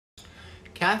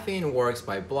Caffeine works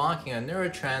by blocking a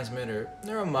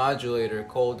neuromodulator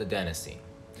called adenosine.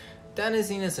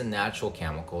 Adenosine is a natural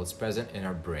chemical. It's present in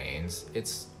our brains.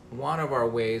 It's one of our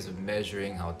ways of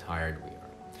measuring how tired we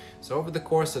are. So over the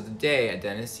course of the day,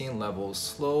 adenosine levels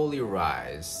slowly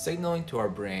rise, signaling to our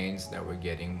brains that we're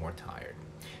getting more tired.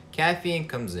 Caffeine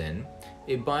comes in,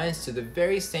 it binds to the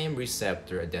very same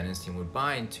receptor adenosine would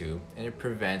bind to, and it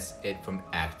prevents it from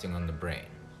acting on the brain.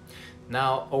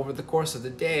 Now, over the course of the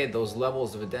day, those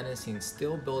levels of adenosine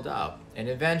still build up, and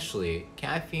eventually,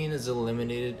 caffeine is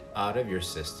eliminated out of your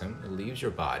system, it leaves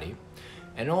your body,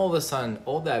 and all of a sudden,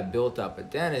 all that built up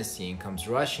adenosine comes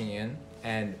rushing in,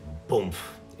 and boom,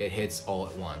 it hits all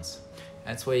at once.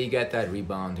 That's why you get that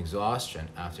rebound exhaustion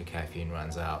after caffeine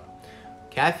runs out.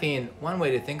 Caffeine, one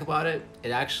way to think about it,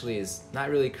 it actually is not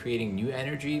really creating new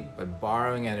energy, but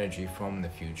borrowing energy from the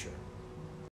future.